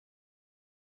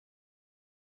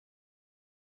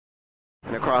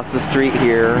And across the street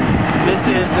here, this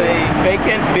is a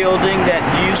vacant building that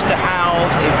used to house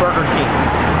a Burger King.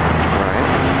 right.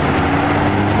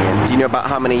 And do you know about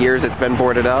how many years it's been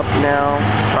boarded up now,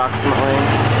 approximately?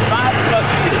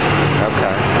 5+ years.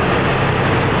 Okay.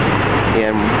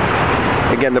 And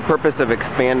again, the purpose of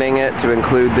expanding it to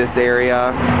include this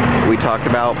area, we talked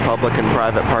about public and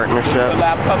private partnerships.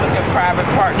 Allow public and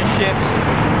private partnerships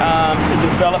to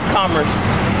develop commerce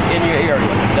in your area.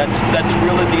 That's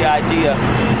really the idea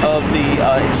of the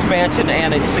expansion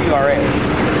and a CRA.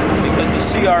 Because the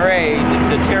CRA,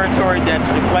 the territory that's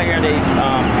declared a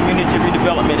community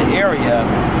redevelopment area,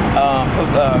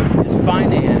 is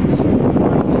financed,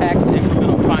 tax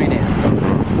incremental finance.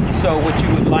 So what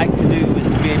you would like to do is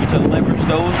to be able to leverage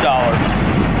those dollars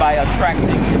by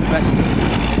attracting investors.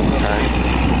 Okay.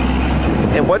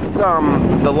 And what's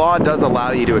the law does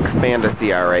allow you to expand a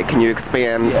CRA? Can you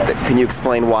expand? Yes. Can you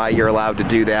explain why you're allowed to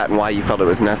do that and why you felt it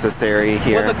was necessary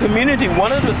here? Well, the community.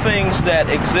 One of the things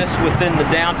that exists within the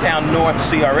Downtown North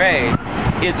CRA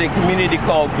is a community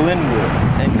called Glenwood,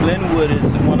 and Glenwood is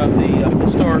one of the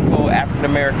historical African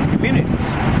American communities.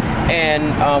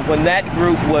 And when that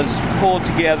group was pulled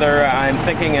together, I'm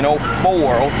thinking in 03, 04,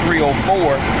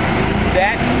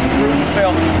 that group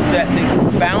felt that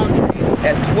the boundary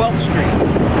at 12th Street,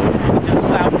 just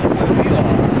south of where we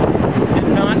are, did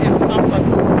not encompass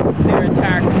their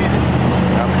entire community.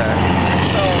 Okay.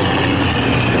 So,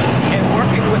 in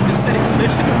working with the city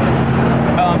commissioner,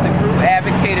 the group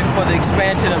advocated for the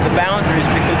expansion of the boundaries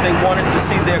because they wanted to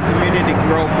see their community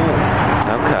grow more.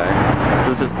 Okay.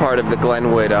 This is part of the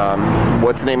Glenwood,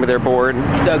 what's the name of their board?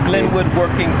 The Glenwood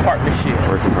Working Partnership.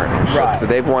 Working Partnership. Right. So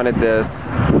they've wanted this,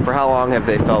 for how long have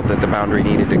they felt that the boundary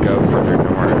needed to go further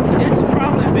north? It's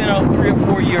probably been a 3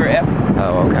 or 4 year effort.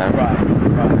 Oh, okay.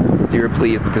 Right. So you're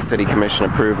pleased that the city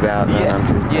commission approved that? Yes,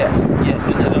 yes.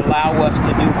 And it allow us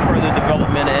to do further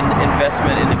development and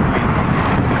investment in the community.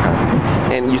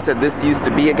 And you said this used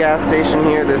to be a gas station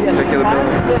here, this particular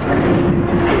building?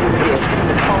 Yes.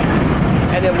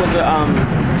 And it was a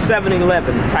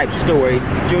 7-Eleven type store, a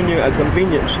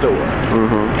convenience store.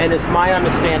 Mm-hmm. And it's my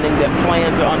understanding that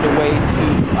plans are underway to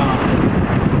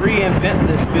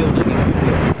reinvent this building.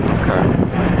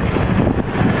 Okay.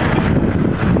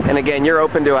 And again, you're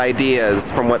open to ideas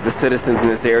from what the citizens in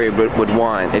this area would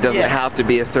want. It doesn't have to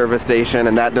be a service station,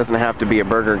 and that doesn't have to be a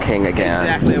Burger King again.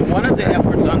 Exactly. And one of the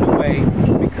efforts underway,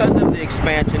 because of the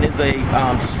expansion, is a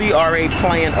CRA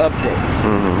plan update.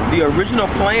 Mm-hmm. The original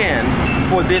plan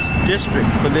for this district,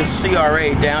 for this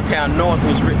CRA, Downtown North,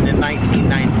 was written in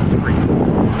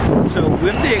 1993. So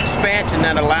with the expansion,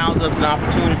 that allows us an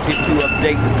opportunity to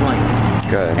update the plan.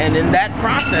 Good. And in that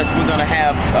process, we're going to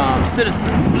have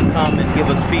citizens come and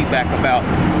give us feedback about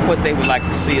what they would like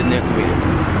to see in their community.